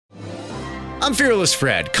I'm Fearless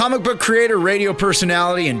Fred, comic book creator, radio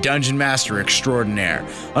personality, and dungeon master extraordinaire.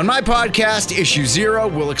 On my podcast, Issue Zero,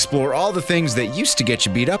 we'll explore all the things that used to get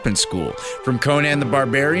you beat up in school. From Conan the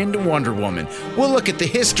Barbarian to Wonder Woman, we'll look at the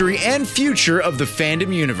history and future of the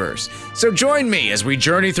fandom universe. So join me as we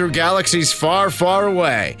journey through galaxies far, far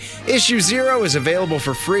away. Issue Zero is available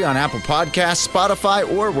for free on Apple Podcasts, Spotify,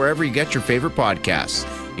 or wherever you get your favorite podcasts.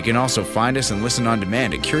 You can also find us and listen on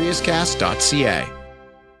demand at curiouscast.ca.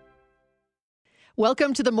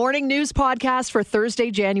 Welcome to the Morning News Podcast for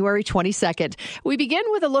Thursday, January 22nd. We begin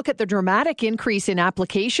with a look at the dramatic increase in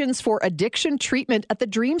applications for addiction treatment at the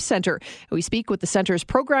Dream Center. We speak with the center's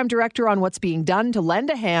program director on what's being done to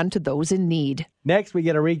lend a hand to those in need. Next, we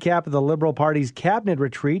get a recap of the Liberal Party's cabinet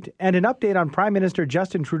retreat and an update on Prime Minister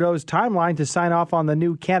Justin Trudeau's timeline to sign off on the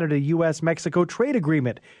new Canada-US-Mexico trade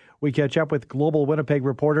agreement. We catch up with Global Winnipeg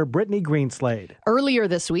reporter Brittany Greenslade. Earlier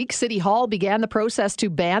this week, City Hall began the process to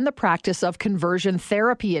ban the practice of conversion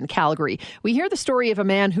therapy in Calgary. We hear the story of a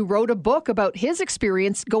man who wrote a book about his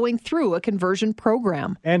experience going through a conversion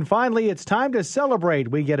program. And finally, it's time to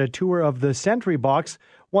celebrate. We get a tour of the Sentry Box,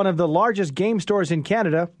 one of the largest game stores in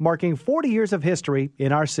Canada, marking 40 years of history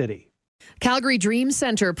in our city. Calgary Dream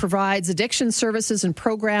Center provides addiction services and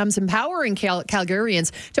programs empowering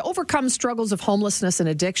Calgarians to overcome struggles of homelessness and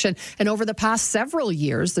addiction. And over the past several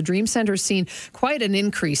years, the Dream Center has seen quite an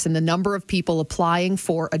increase in the number of people applying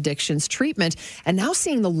for addictions treatment and now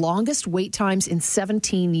seeing the longest wait times in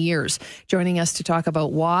 17 years. Joining us to talk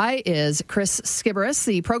about why is Chris Skiberis,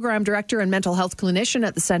 the program director and mental health clinician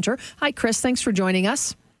at the center. Hi, Chris. Thanks for joining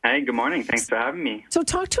us. Hey, good morning. Thanks for having me. So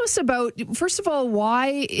talk to us about, first of all,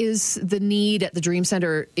 why is the need at the Dream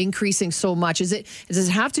Center increasing so much? Does it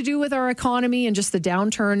have to do with our economy and just the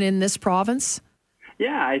downturn in this province?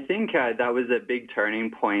 Yeah, I think that was a big turning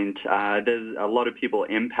point. There's a lot of people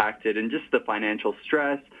impacted, and just the financial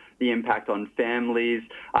stress, the impact on families,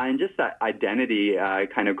 and just that identity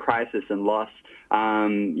kind of crisis and loss.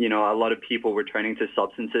 A lot of people were turning to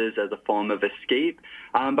substances as a form of escape.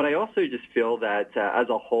 But I also just feel that as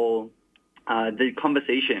a whole, the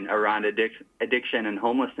conversation around addiction and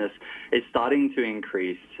homelessness is starting to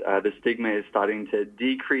increase. The stigma is starting to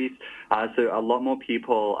decrease. So a lot more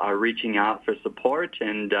people are reaching out for support.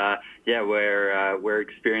 And we're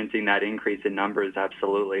experiencing that increase in numbers,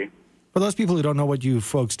 absolutely. For those people who don't know what you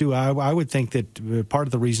folks do, I would think that part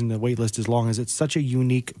of the reason the wait list is long is it's such a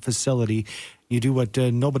unique facility. You do what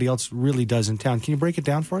nobody else really does in town. Can you break it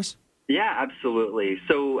down for us? Yeah, absolutely.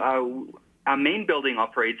 So our main building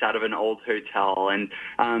operates out of an old hotel. And,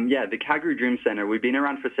 the Calgary Dream Center, we've been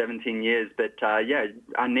around for 17 years. But,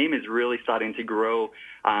 our name is really starting to grow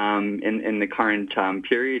in the current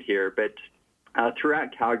period here. But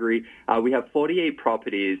throughout Calgary, we have 48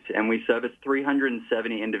 properties, and we service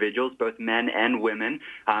 370 individuals, both men and women,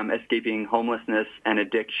 escaping homelessness and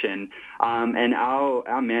addiction. And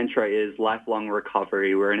our mantra is lifelong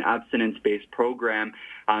recovery. We're an abstinence-based program.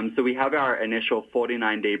 So we have our initial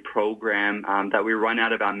 49-day program that we run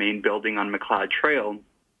out of our main building on McLeod Trail.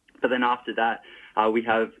 But then after that, we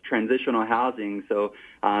have transitional housing. So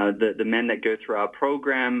the men that go through our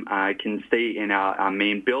program can stay in our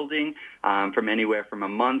main building from anywhere from a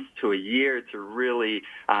month to a year to really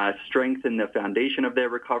strengthen the foundation of their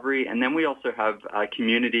recovery. And then we also have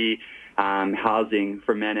community housing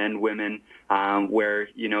for men and women where,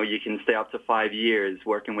 you can stay up to 5 years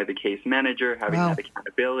working with a case manager, having that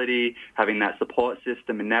accountability, having that support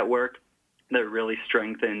system and network that really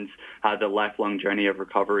strengthens the lifelong journey of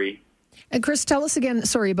recovery. And Chris, tell us again,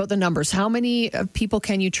 about the numbers. How many people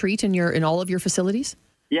can you treat in all of your facilities?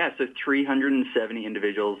 Yeah, so 370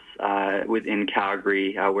 individuals within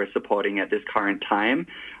Calgary we're supporting at this current time.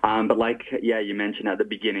 But you mentioned at the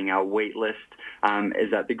beginning, our wait list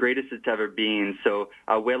is at the greatest it's ever been. So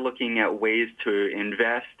we're looking at ways to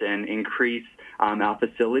invest and increase our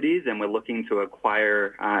facilities, and we're looking to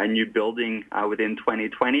acquire a new building within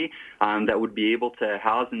 2020 that would be able to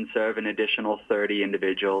house and serve an additional 30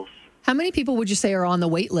 individuals. How many people would you say are on the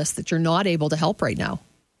wait list that you're not able to help right now?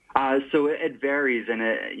 So it varies, and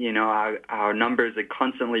our numbers are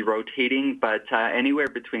constantly rotating, but anywhere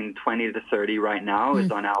between 20 to 30 right now is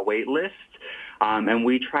on our wait list. And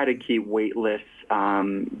we try to keep wait lists,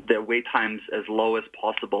 the wait times as low as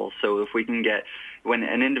possible. So if we can get, when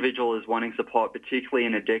an individual is wanting support, particularly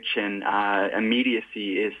in addiction,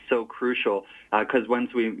 immediacy is so crucial because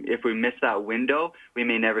if we miss that window, we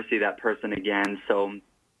may never see that person again. So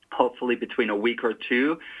hopefully between a week or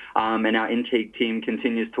two, and our intake team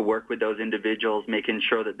continues to work with those individuals, making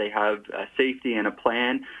sure that they have safety and a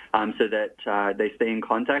plan so that they stay in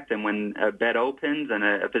contact. And when a bed opens and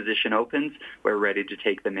a position opens, we're ready to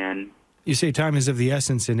take them in. You say time is of the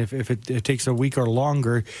essence, and if it takes a week or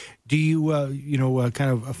longer, do you,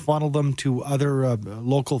 kind of funnel them to other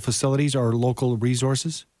local facilities or local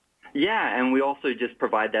resources? Yeah, and we also just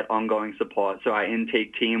provide that ongoing support. So our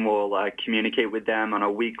intake team will communicate with them on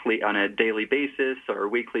a daily basis or a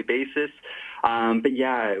weekly basis. But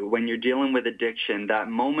yeah, when you're dealing with addiction, that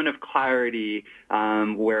moment of clarity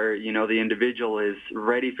where, the individual is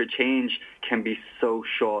ready for change can be so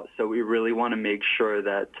short. So we really want to make sure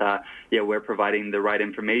that, we're providing the right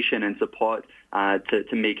information and support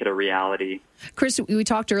to make it a reality. Chris, we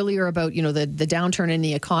talked earlier about, the downturn in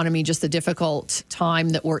the economy, just the difficult time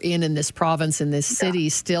that we're in this province, in this city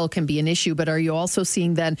still can be an issue. But are you also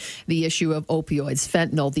seeing then the issue of opioids,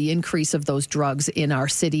 fentanyl, the increase of those drugs in our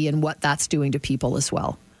city and what that's doing to people as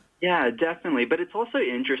well? Yeah, definitely. But it's also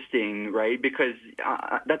interesting, right? Because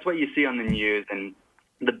that's what you see on the news and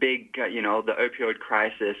the big, the opioid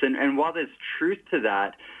crisis. And while there's truth to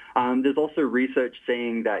that, there's also research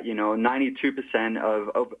saying that, 92%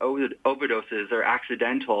 of overdoses are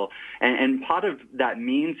accidental. And part of that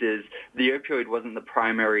means is the opioid wasn't the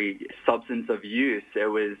primary substance of use. It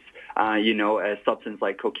was, a substance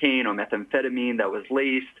like cocaine or methamphetamine that was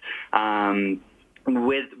laced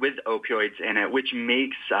with opioids in it, which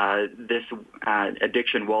makes this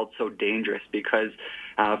addiction world so dangerous because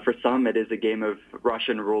for some it is a game of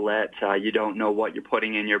Russian roulette. You don't know what you're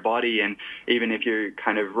putting in your body, and even if you're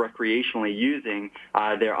kind of recreationally using,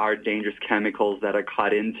 there are dangerous chemicals that are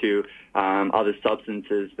cut into other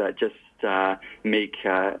substances that just make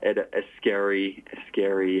it a scary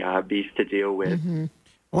beast to deal with. Mm-hmm.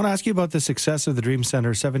 I want to ask you about the success of the Dream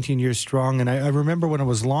Center, 17 years strong. And I remember when it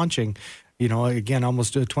was launching, again,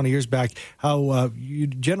 almost 20 years back, how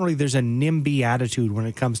generally there's a NIMBY attitude when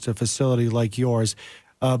it comes to a facility like yours.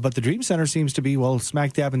 But the Dream Center seems to be,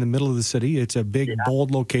 smack dab in the middle of the city. It's a big,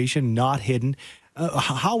 bold location, not hidden.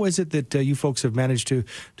 How is it that you folks have managed to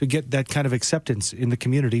get that kind of acceptance in the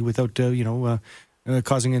community without,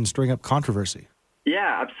 causing and stirring up controversy?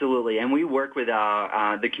 Yeah, absolutely. And we work with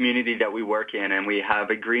the community that we work in, and we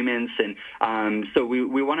have agreements. And so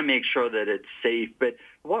we want to make sure that it's safe. But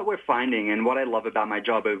what we're finding and what I love about my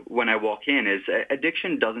job when I walk in is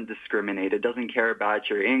addiction doesn't discriminate. It doesn't care about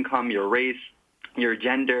your income, your race, your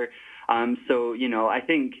gender. So, I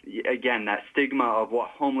think, again, that stigma of what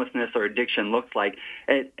homelessness or addiction looks like,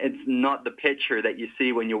 it's not the picture that you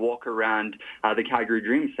see when you walk around the Calgary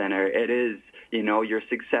Dream Center. It is, your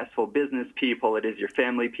successful business people. It is your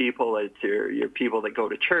family people. It's your people that go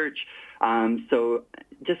to church. So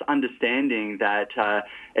just understanding that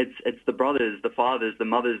it's the brothers, the fathers, the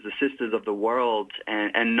mothers, the sisters of the world,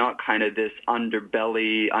 and not kind of this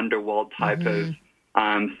underworld type of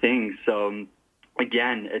thing. So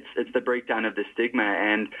again, it's the breakdown of the stigma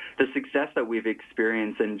and the success that we've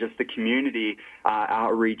experienced and just the community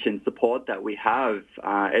outreach and support that we have.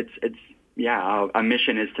 Our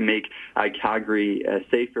mission is to make Calgary a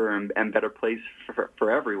safer and better place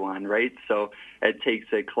for everyone, right? So it takes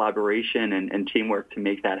a collaboration and teamwork to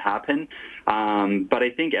make that happen. But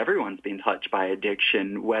I think everyone's been touched by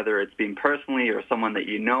addiction, whether it's been personally or someone that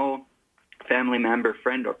family member,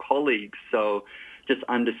 friend, or colleague. So just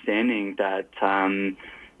understanding that,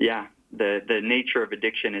 the nature of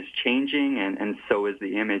addiction is changing, and so is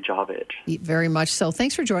the image of it. Very much so.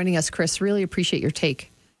 Thanks for joining us, Chris. Really appreciate your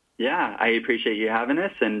take. Yeah, I appreciate you having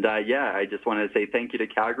us. And I just wanted to say thank you to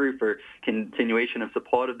Calgary for continuation of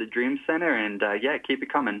support of the Dream Center. And keep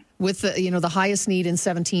it coming. With the highest need in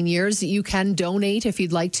 17 years, you can donate if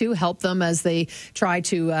you'd like to help them as they try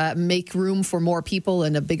to make room for more people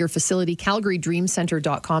in a bigger facility.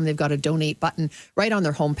 CalgaryDreamCenter.com. They've got a donate button right on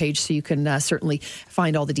their homepage, so you can certainly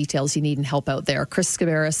find all the details you need and help out there. Chris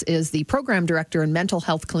Skaveris is the program director and mental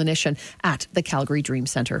health clinician at the Calgary Dream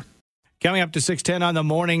Center. Coming up to 6:10 on the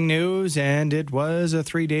morning news, and it was a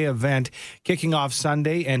 3-day event kicking off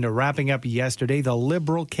Sunday and wrapping up yesterday. The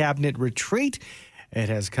Liberal Cabinet Retreat. It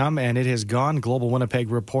has come and it has gone. Global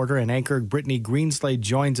Winnipeg reporter and anchor Brittany Greenslade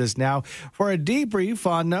joins us now for a debrief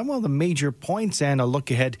on the major points and a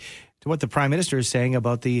look ahead to what the Prime Minister is saying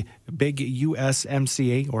about the big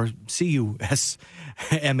USMCA or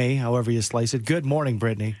CUSMA, however you slice it. Good morning,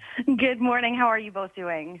 Brittany. Good morning. How are you both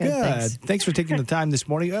doing? Good. Thanks for taking the time this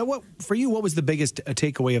morning. What was the biggest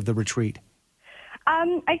takeaway of the retreat?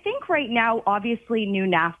 I think right now, obviously, new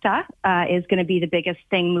NAFTA is going to be the biggest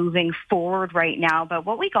thing moving forward right now. But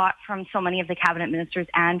what we got from so many of the cabinet ministers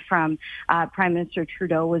and from Prime Minister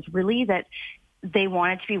Trudeau was really that they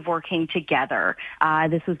wanted to be working together.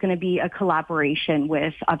 This was going to be a collaboration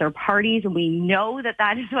with other parties, and we know that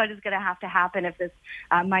that is what is going to have to happen if this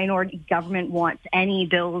minority government wants any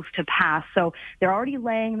bills to pass. So they're already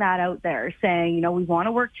laying that out there, saying, we want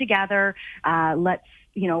to work together. Let's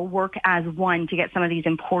work as one to get some of these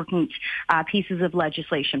important pieces of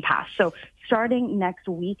legislation passed. So starting next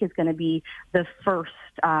week is going to be the first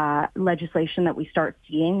legislation that we start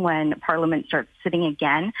seeing when Parliament starts sitting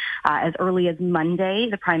again. As early as Monday,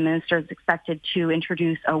 the Prime Minister is expected to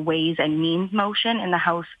introduce a Ways and Means motion in the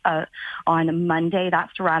House on Monday.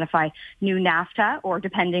 That's to ratify new NAFTA, or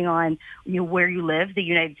depending on where you live, the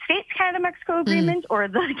United States-Canada-Mexico Agreement or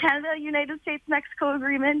the Canada-United States-Mexico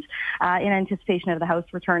Agreement, in anticipation of the House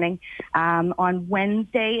returning. On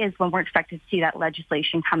Wednesday is when we're expected to see that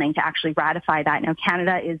legislation coming to actually ratify that. Now,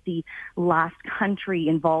 Canada is the last country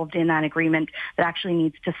involved in that agreement that actually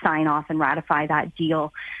needs to sign off and ratify that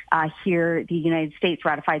deal. Here, the United States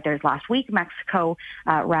ratified theirs last week. Mexico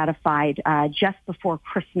ratified just before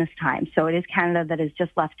Christmas time. So it is Canada that is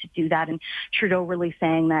just left to do that. And Trudeau really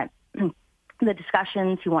saying that the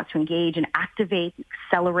discussions, he wants to engage and activate,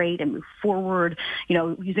 accelerate, and move forward,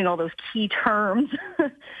 using all those key terms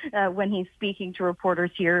when he's speaking to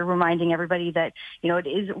reporters here, reminding everybody that, it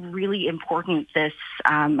is really important, this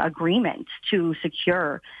agreement, to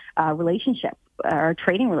secure a relationship, or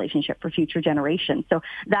trading relationship for future generations. So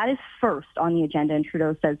that is first on the agenda, and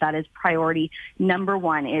Trudeau says that is priority number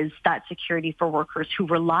one, is that security for workers who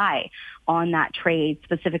rely on that trade,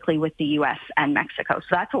 specifically with the U.S. and Mexico. So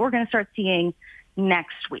that's what we're going to start seeing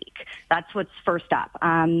next week. That's what's first up.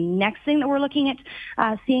 Next thing that we're looking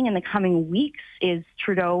at seeing in the coming weeks is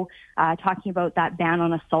Trudeau talking about that ban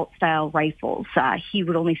on assault-style rifles. He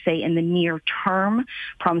would only say in the near term,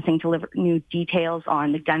 promising to deliver new details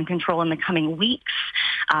on the gun control in the coming weeks.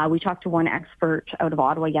 We talked to one expert out of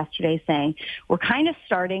Ottawa yesterday saying, we're kind of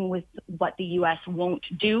starting with what the U.S. won't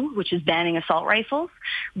do, which is banning assault rifles.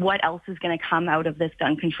 What else is going to come out of this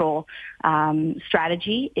gun control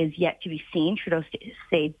strategy is yet to be seen. Trudeau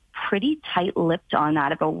stayed pretty tight-lipped on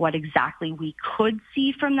that about what exactly we could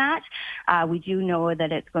see from that. We do know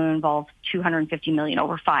that it's going to involve $250 million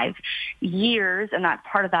over 5 years, and that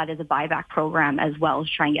part of that is a buyback program as well, to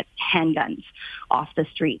try and get handguns off the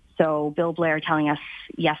street. So Bill Blair telling us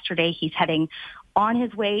yesterday he's heading on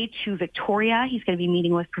his way to Victoria. He's going to be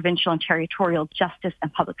meeting with provincial and territorial justice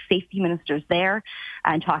and public safety ministers there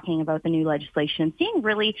and talking about the new legislation, seeing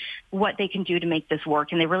really what they can do to make this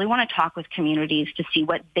work. And they really want to talk with communities to see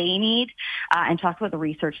what they need and talk about the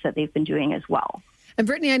research that they've been doing as well. And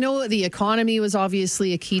Brittany, I know the economy was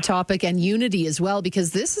obviously a key topic, and unity as well,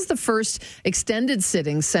 because this is the first extended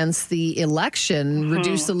sitting since the election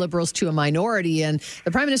reduced the Liberals to a minority. And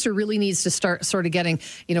the Prime Minister really needs to start sort of getting,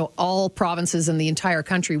 all provinces in the entire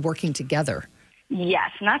country working together.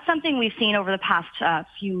 Yes, and that's something we've seen over the past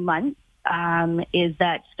few months. Is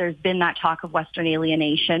that there's been that talk of Western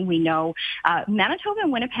alienation. We know Manitoba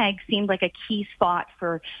and Winnipeg seemed like a key spot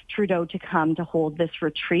for Trudeau to come to hold this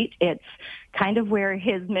retreat. It's kind of where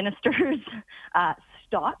his ministers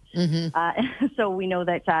stopped. So we know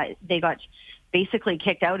that they got basically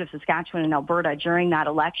kicked out of Saskatchewan and Alberta during that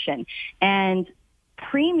election. And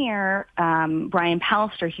Premier Brian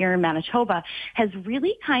Pallister here in Manitoba has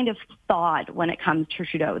really kind of thawed when it comes to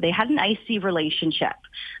Trudeau. They had an icy relationship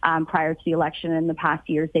prior to the election in the past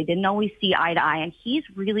years. They didn't always see eye to eye, and he's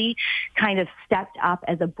really kind of stepped up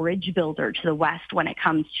as a bridge builder to the West when it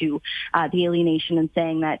comes to the alienation, and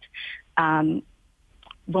saying that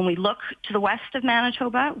when we look to the west of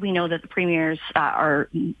Manitoba, we know that the premiers are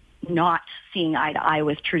not seeing eye to eye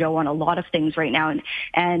with Trudeau on a lot of things right now.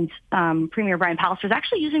 And Premier Brian Pallister is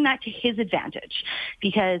actually using that to his advantage,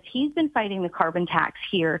 because he's been fighting the carbon tax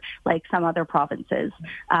here like some other provinces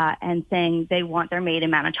and saying they want their Made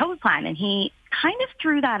in Manitoba plan. And he kind of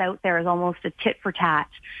threw that out there as almost a tit for tat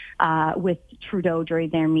with Trudeau during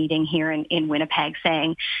their meeting here in Winnipeg,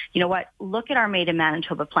 saying, you know what, look at our Made in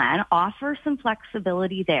Manitoba plan, offer some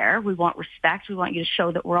flexibility there. We want respect. We want you to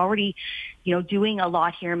show that we're already, doing a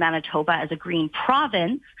lot here in Manitoba as a green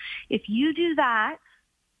province. If you do that,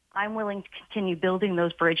 I'm willing to continue building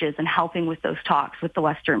those bridges and helping with those talks with the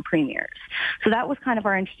Western premiers. So that was kind of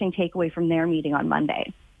our interesting takeaway from their meeting on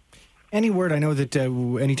Monday. Any word? I know that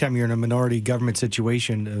anytime you're in a minority government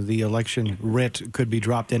situation, the election writ could be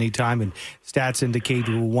dropped anytime, and stats indicate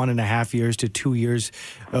 1.5 years to 2 years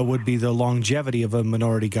would be the longevity of a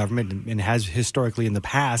minority government, and has historically in the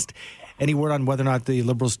past. Any word on whether or not the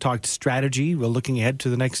Liberals talked strategy looking ahead to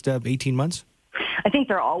the next 18 months? I think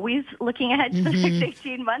they're always looking ahead to the next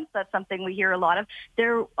 18 months. That's something we hear a lot of.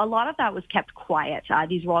 A lot of that was kept quiet.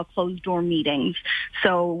 These were all closed-door meetings.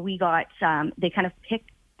 So we got, they kind of picked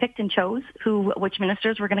and chose which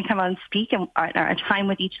ministers were going to come out and speak, and our time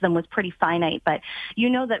with each of them was pretty finite. But you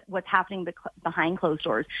know that what's happening behind closed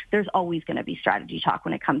doors, there's always going to be strategy talk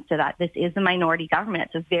when it comes to that. This is a minority government.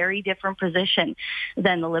 It's a very different position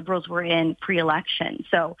than the Liberals were in pre-election.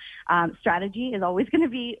 So strategy is always going to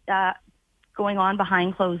be going on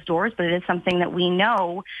behind closed doors, but it is something that we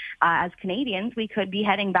know as Canadians we could be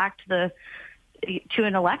heading back to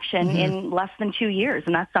an election in less than 2 years.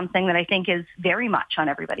 And that's something that I think is very much on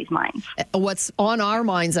everybody's minds. What's on our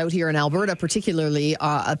minds out here in Alberta, particularly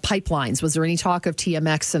pipelines. Was there any talk of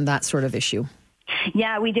TMX and that sort of issue?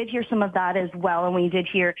 Yeah, we did hear some of that as well. And we did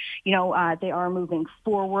hear, they are moving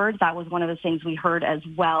forward. That was one of the things we heard as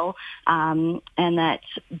well. And that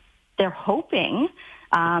they're hoping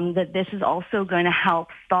that this is also going to help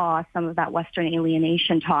thaw some of that Western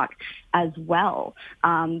alienation talk as well.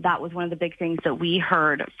 That was one of the big things that we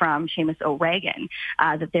heard from Seamus O'Regan,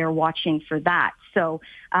 that they're watching for that. So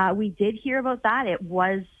we did hear about that. It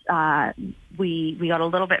was, we got a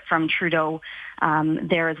little bit from Trudeau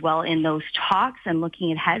there as well in those talks. And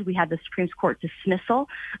looking ahead, we had the Supreme Court dismissal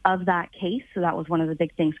of that case. So that was one of the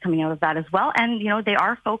big things coming out of that as well. And, they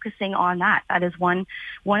are focusing on that. That is one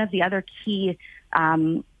of the other key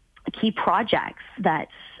projects that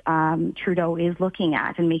Trudeau is looking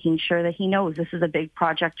at, and making sure that he knows this is a big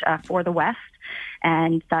project for the West,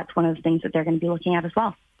 and that's one of the things that they're going to be looking at as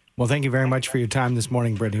well. Well, thank you very much for your time this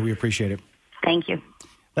morning, Brittany. We appreciate it. Thank you.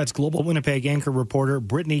 That's Global Winnipeg anchor reporter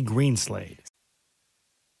Brittany Greenslade.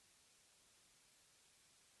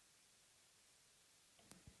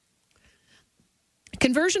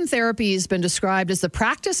 Conversion therapy has been described as the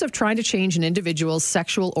practice of trying to change an individual's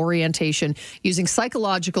sexual orientation using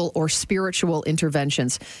psychological or spiritual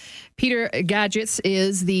interventions. Peter Gadgets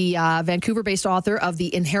is the Vancouver-based author of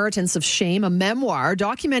The Inheritance of Shame, a memoir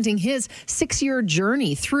documenting his 6-year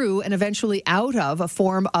journey through and eventually out of a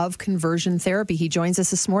form of conversion therapy. He joins us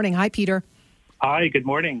this morning. Hi, Peter. Hi, good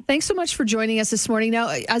morning. Thanks so much for joining us this morning. Now,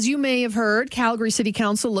 as you may have heard, Calgary City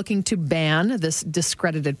Council looking to ban this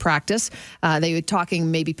discredited practice. They were talking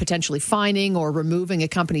maybe potentially fining or removing a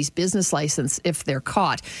company's business license if they're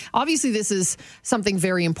caught. Obviously, this is something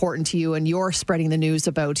very important to you, and you're spreading the news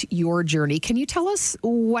about your journey. Can you tell us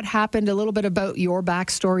what happened, a little bit about your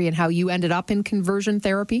backstory and how you ended up in conversion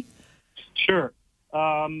therapy? Sure.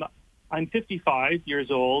 I'm 55 years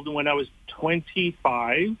old. When I was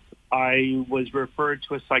 25, I was referred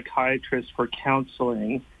to a psychiatrist for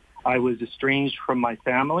counseling. I was estranged from my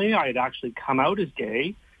family. I had actually come out as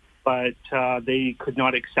gay, but they could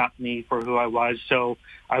not accept me for who I was. So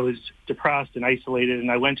I was depressed and isolated, and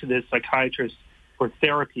I went to this psychiatrist for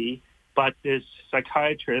therapy. But this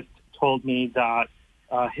psychiatrist told me that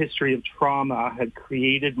a history of trauma had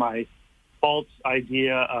created my false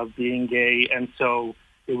idea of being gay, and so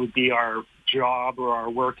it would be our job or our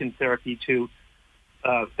work in therapy to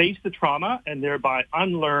face the trauma and thereby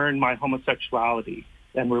unlearn my homosexuality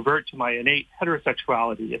and revert to my innate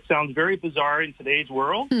heterosexuality. It sounds very bizarre in today's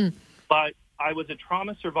world, but I was a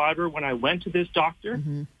trauma survivor when I went to this doctor,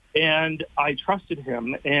 and I trusted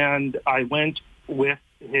him, and I went with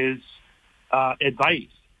his advice.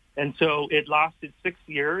 And so it lasted 6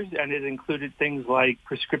 years, and it included things like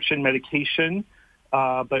prescription medication,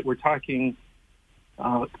 but we're talking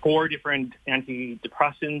 4 different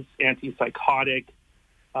antidepressants, antipsychotic,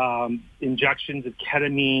 injections of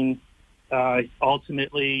ketamine,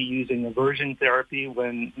 ultimately using aversion therapy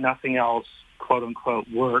when nothing else, quote unquote,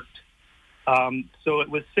 worked. So it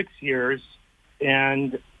was 6 years,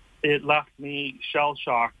 and it left me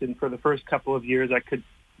shell-shocked. And for the first couple of years, I could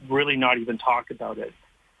really not even talk about it.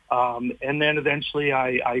 And then eventually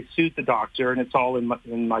I sued the doctor, and it's all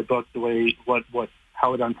in my book, the way,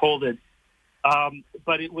 how it unfolded.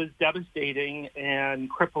 But it was devastating and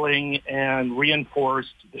crippling and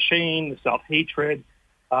reinforced the shame, the self-hatred,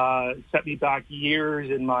 set me back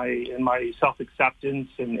years in my self-acceptance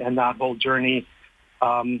and that whole journey.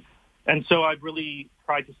 And so I've really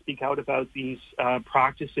tried to speak out about these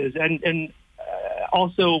practices. And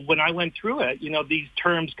also when I went through it, these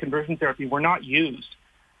terms, conversion therapy, were not used.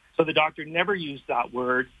 So the doctor never used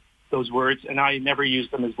those words, and I never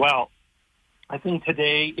used them as well. I think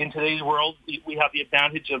in today's world, we have the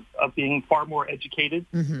advantage of being far more educated,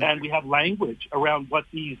 and we have language around what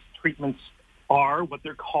these treatments are, what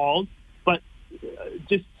they're called. But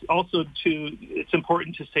just also it's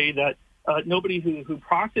important to say that nobody who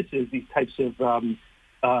practices these types of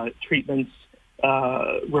treatments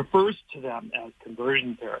refers to them as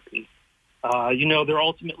conversion therapy. They're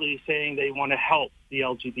ultimately saying they want to help the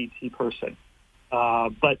LGBT person,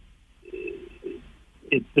 but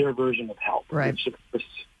it's their version of help, right, which of course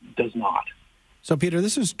does not. So, Peter,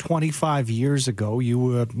 this was 25 years ago.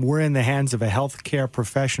 You were in the hands of a healthcare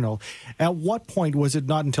professional. At what point, was it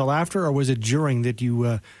not until after, or was it during that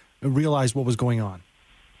you realized what was going on?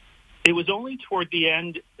 It was only toward the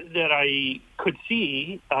end that I could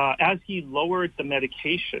see as he lowered the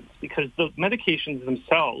medications, because the medications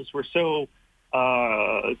themselves were so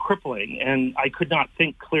crippling, and I could not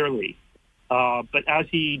think clearly. But as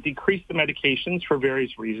he decreased the medications for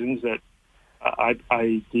various reasons that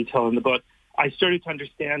I detail in the book, I started to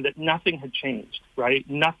understand that nothing had changed, right?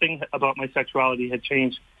 Nothing about my sexuality had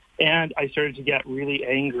changed. And I started to get really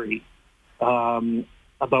angry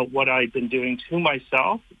about what I'd been doing to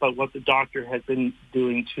myself, about what the doctor had been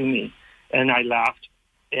doing to me. And I left.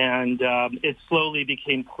 And it slowly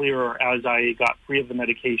became clearer as I got free of the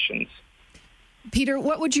medications. Peter,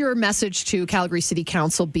 what would your message to Calgary City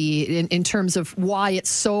Council be in terms of why it's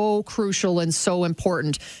so crucial and so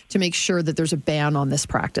important to make sure that there's a ban on this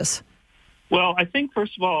practice? Well, I think,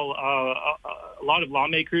 first of all, a lot of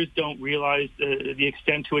lawmakers don't realize the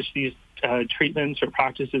extent to which these treatments or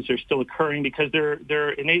practices are still occurring, because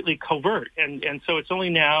they're innately covert. And so it's only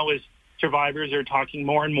now, as survivors are talking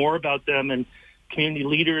more and more about them and community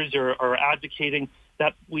leaders are advocating,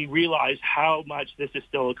 that we realize how much this is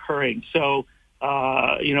still occurring. So,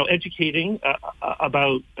 educating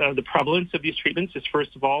about the prevalence of these treatments is,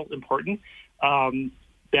 first of all, important.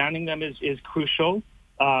 Banning them is crucial.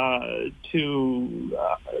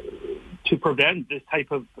 To prevent this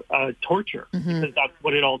type of torture, because that's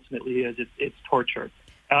what it ultimately is. It's torture.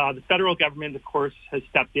 The federal government, of course, has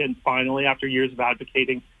stepped in finally after years of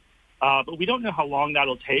advocating, but we don't know how long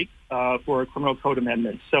that'll take for a criminal code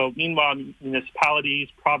amendment. So meanwhile, municipalities,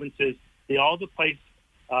 provinces, they all have a place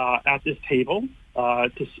at this table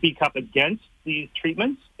to speak up against these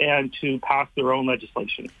treatments and to pass their own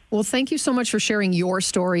legislation. Well, thank you so much for sharing your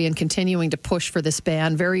story and continuing to push for this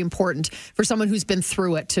ban. Very important for someone who's been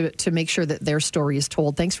through it to make sure that their story is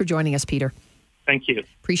told. Thanks for joining us, Peter. Thank you.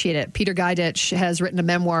 Appreciate it. Peter Gaidich has written a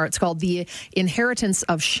memoir. It's called The Inheritance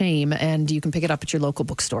of Shame, and you can pick it up at your local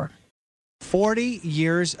bookstore. 40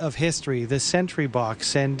 years of history, the Sentry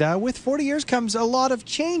Box. And with 40 years comes a lot of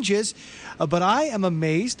changes. But I am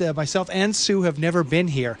amazed. Myself and Sue have never been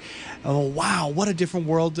here. Oh, wow, what a different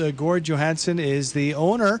world. Gord Johansson is the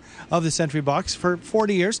owner of the Sentry Box for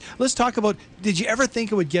 40 years. Let's talk about, did you ever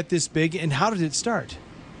think it would get this big, and how did it start?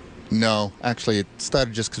 No, actually, it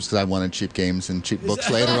started just because I wanted cheap games and cheap books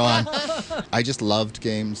later on. I just loved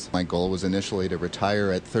games. My goal was initially to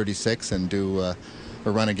retire at 36 and do a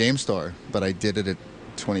run a game store, but I did it at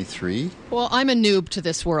 23. Well, I'm a noob to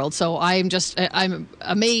this world, so I'm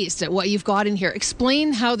amazed at what you've got in here.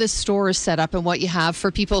 Explain how this store is set up and what you have for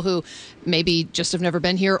people who maybe just have never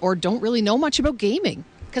been here or don't really know much about gaming.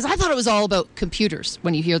 Because I thought it was all about computers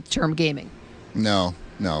when you hear the term gaming. No,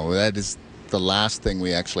 that is the last thing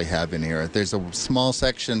we actually have in here. There's a small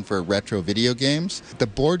section for retro video games. The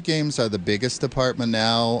board games are the biggest department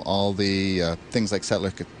now. All the things like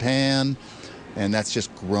Settler Catan, and that's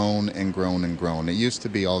just grown and grown and grown. It used to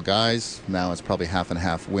be all guys. Now it's probably half and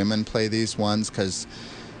half women play these ones, because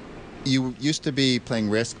you used to be playing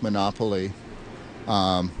Risk, Monopoly.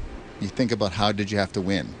 You think about how did you have to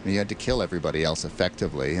win? You had to kill everybody else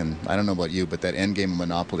effectively. And I don't know about you, but that end game of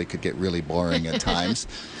Monopoly could get really boring at times.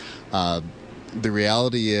 The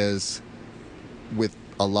reality is, with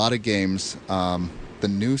a lot of games, the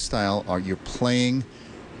new style are you're playing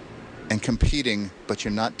and competing, but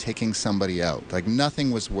you're not taking somebody out. Like,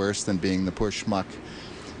 nothing was worse than being the poor schmuck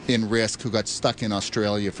in Risk who got stuck in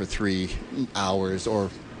Australia for 3 hours or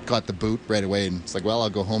got the boot right away and it's like, well, I'll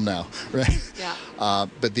go home now, right? Yeah.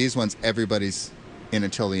 But these ones, everybody's in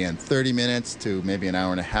until the end. 30 minutes to maybe an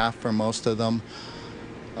hour and a half for most of them.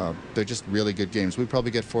 They're just really good games. We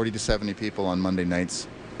probably get 40 to 70 people on Monday nights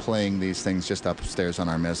playing these things just upstairs on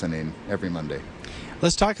our mezzanine every Monday.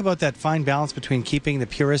 Let's talk about that fine balance between keeping the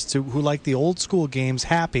purists who like the old school games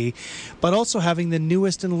happy, but also having the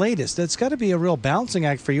newest and latest. That's got to be a real balancing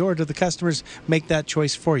act for you, or do the customers make that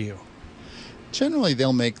choice for you? Generally,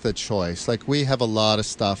 they'll make the choice. Like, we have a lot of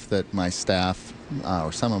stuff that my staff,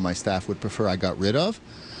 or some of my staff, would prefer I got rid of.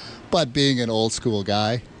 But being an old school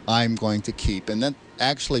guy, I'm going to keep. And then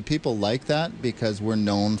actually people like that because we're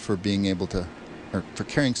known for being able to, or for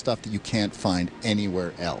carrying stuff that you can't find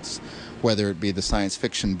anywhere else. Whether it be the science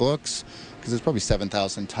fiction books, because there's probably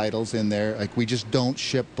 7,000 titles in there. Like, we just don't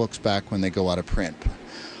ship books back when they go out of print,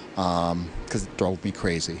 because it drove me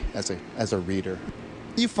crazy as a reader.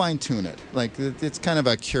 You fine-tune it. Like, it's kind of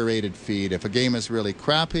a curated feed. If a game is really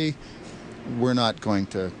crappy, we're not going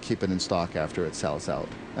to keep it in stock after it sells out.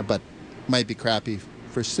 But might be crappy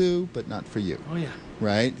for Sue, but not for you. Oh, yeah.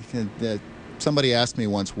 Right? Somebody asked me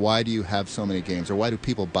once, why do you have so many games, or why do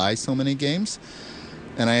people buy so many games?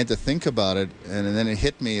 And I had to think about it, and then it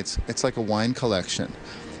hit me. It's like a wine collection,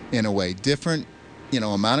 in a way. Different,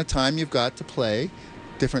 amount of time you've got to play,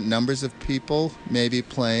 different numbers of people maybe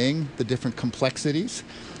playing, the different complexities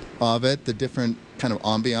of it, the different kind of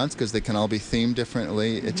ambiance, because they can all be themed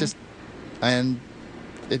differently. Mm-hmm.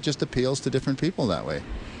 It just appeals to different people that way.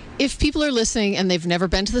 If people are listening and they've never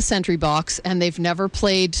been to the Sentry Box and they've never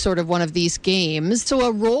played sort of one of these games, so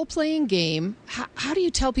a role-playing game, how do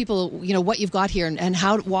you tell people, what you've got here and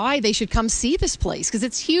why they should come see this place? Because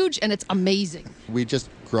it's huge and it's amazing. We just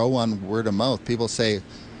grow on word of mouth. People say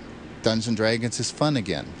Dungeons & Dragons is fun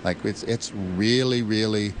again. Like it's really,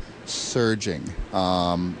 really surging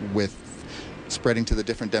with spreading to the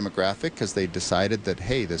different demographic, because they decided that,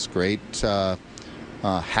 hey, this great...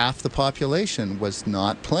 half the population was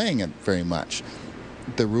not playing it very much.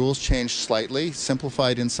 The rules changed slightly,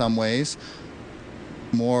 simplified in some ways,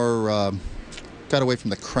 more got away from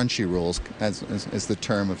the crunchy rules, as the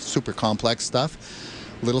term of super complex stuff.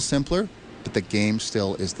 A little simpler, but the game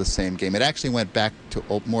still is the same game. It actually went back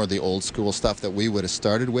to more of the old school stuff that we would have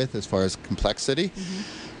started with as far as complexity.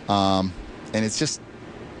 Mm-hmm. And it's just,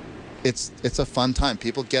 it's a fun time.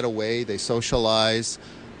 People get away, they socialize.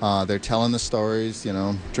 They're telling the stories,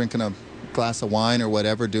 drinking a glass of wine or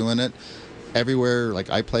whatever, doing it. Everywhere, like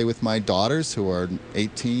I play with my daughters who are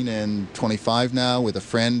 18 and 25 now, with a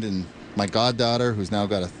friend, and my goddaughter who's now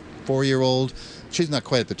got a 4-year-old. She's not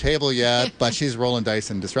quite at the table yet, but she's rolling dice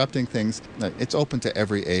and disrupting things. It's open to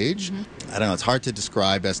every age. Mm-hmm. I don't know, it's hard to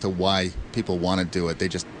describe as to why people want to do it. They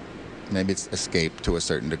just, maybe it's escape to a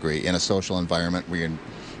certain degree in a social environment where you're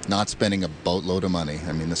not spending a boatload of money.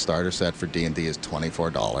 I mean, the starter set for D&D is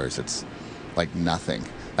 $24. It's like nothing.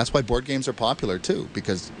 That's why board games are popular too,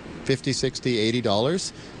 because $50, $60,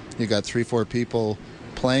 $80, you got 3-4 people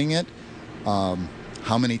playing it.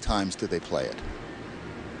 How many times do they play it?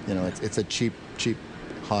 It's a cheap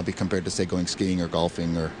hobby compared to, say, going skiing or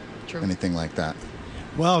golfing or anything like that.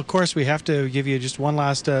 Well, of course, we have to give you just one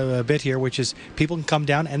last bit here, which is people can come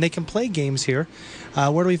down and they can play games here.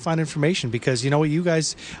 Where do we find information? Because you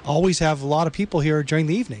guys always have a lot of people here during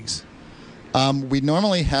the evenings. We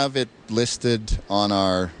normally have it listed on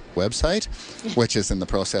our website, which is in the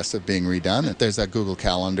process of being redone. There's a Google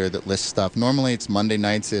Calendar that lists stuff. Normally it's Monday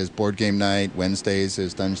nights is board game night, Wednesdays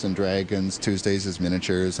is Dungeons & Dragons, Tuesdays is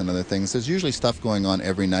miniatures and other things. There's usually stuff going on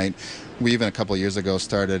every night. We even a couple of years ago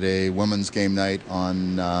started a women's game night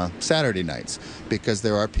on Saturday nights, because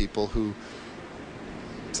there are people who,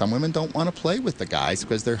 some women don't want to play with the guys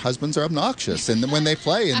because their husbands are obnoxious and when they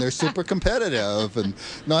play and they're super competitive. And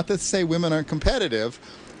not to say women aren't competitive,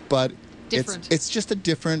 but it's just a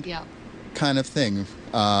different kind of thing.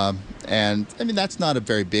 And I mean, that's not a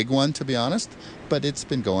very big one, to be honest, but it's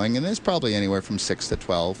been going, and there's probably anywhere from 6 to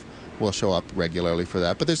 12 will show up regularly for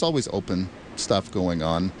that. But there's always open stuff going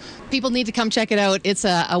on. People need to come check it out. It's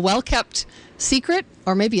a well-kept secret,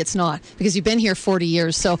 or maybe it's not, because you've been here 40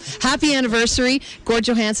 years. So happy anniversary, Gord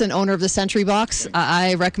Johansson, owner of the Sentry Box.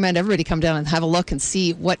 I recommend everybody come down and have a look and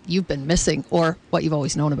see what you've been missing or what you've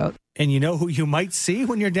always known about. And you know who you might see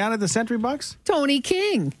when you're down at the Sentry Box? Tony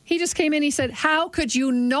King. He just came in. He said, how could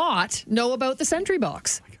you not know about the Sentry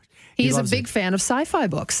Box? He's a big fan of sci-fi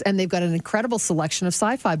books, and they've got an incredible selection of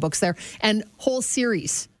sci-fi books there, and whole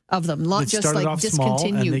series of them, not just like discontinued.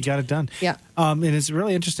 Small and they got it done. Yeah. And it's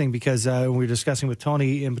really interesting because we were discussing with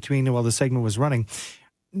Tony in between while the segment was running.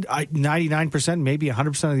 99%, maybe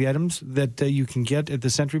 100% of the items that you can get at the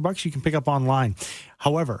Sentry Box, you can pick up online.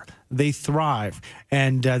 However, they thrive,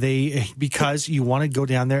 and because you want to go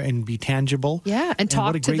down there and be tangible. Yeah, and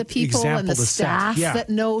talk to the people and the staff that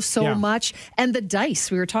know so much. And the dice.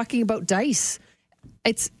 We were talking about dice.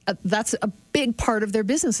 That's a big part of their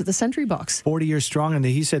business at the Sentry Box. 40 years strong, and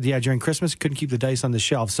he said, during Christmas, couldn't keep the dice on the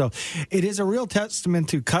shelf. So it is a real testament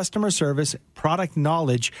to customer service, product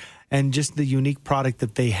knowledge, and just the unique product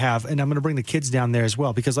that they have. And I'm going to bring the kids down there as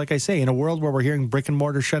well, because like I say, in a world where we're hearing brick and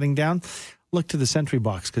mortar shutting down, look to the Sentry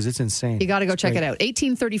Box, because it's insane. You got to go check it out.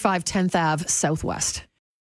 1835 10th Ave Southwest.